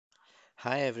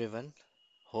Hi everyone,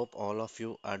 hope all of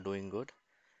you are doing good.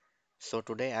 So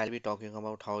today I'll be talking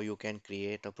about how you can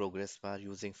create a progress bar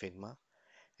using Figma.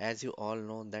 As you all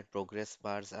know that progress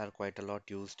bars are quite a lot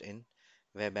used in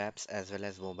web apps as well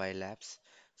as mobile apps.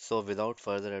 So without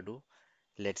further ado,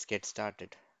 let's get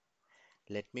started.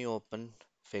 Let me open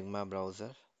Figma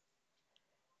browser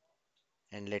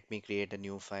and let me create a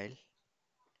new file.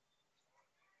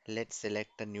 Let's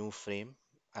select a new frame.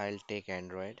 I'll take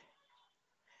Android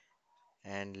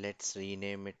and let's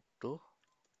rename it to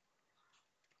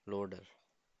loader.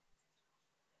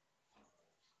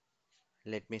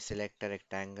 Let me select a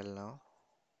rectangle now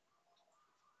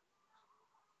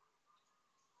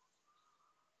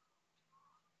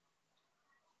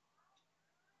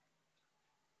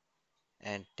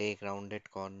and take rounded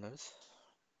corners.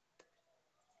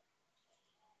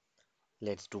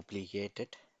 Let's duplicate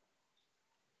it.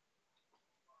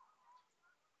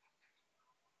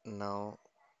 Now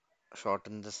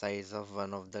shorten the size of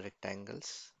one of the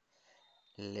rectangles.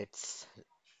 Let's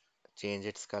change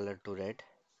its color to red.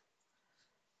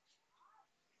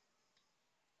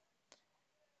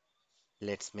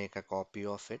 Let's make a copy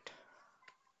of it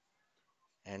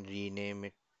and rename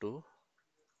it to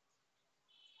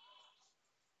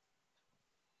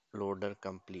loader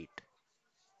complete.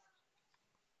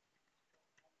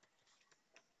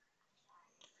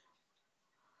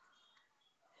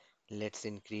 Let's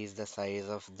increase the size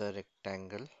of the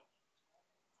rectangle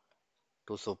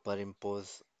to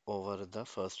superimpose over the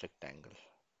first rectangle.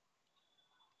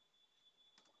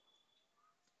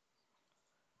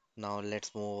 Now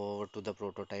let's move over to the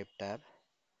prototype tab.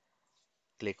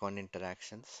 Click on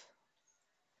interactions.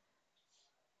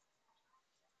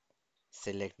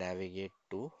 Select navigate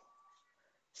to.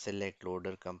 Select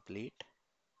loader complete.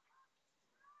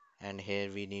 And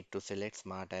here we need to select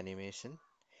smart animation.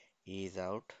 Ease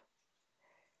out.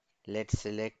 Let's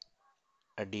select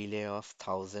a delay of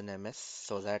 1000 ms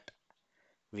so that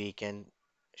we can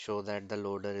show that the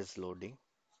loader is loading.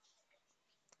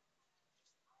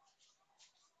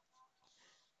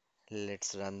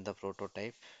 Let's run the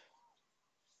prototype.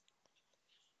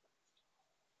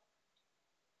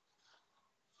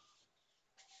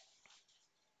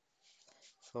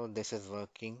 So this is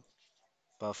working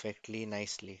perfectly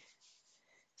nicely.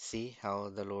 See how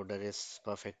the loader is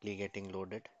perfectly getting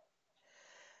loaded.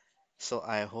 So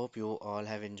I hope you all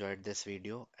have enjoyed this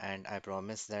video and I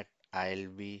promise that I'll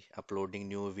be uploading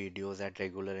new videos at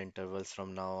regular intervals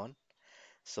from now on.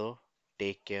 So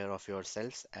take care of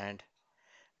yourselves and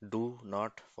do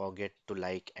not forget to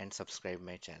like and subscribe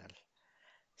my channel.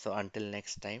 So until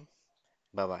next time,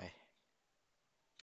 bye bye.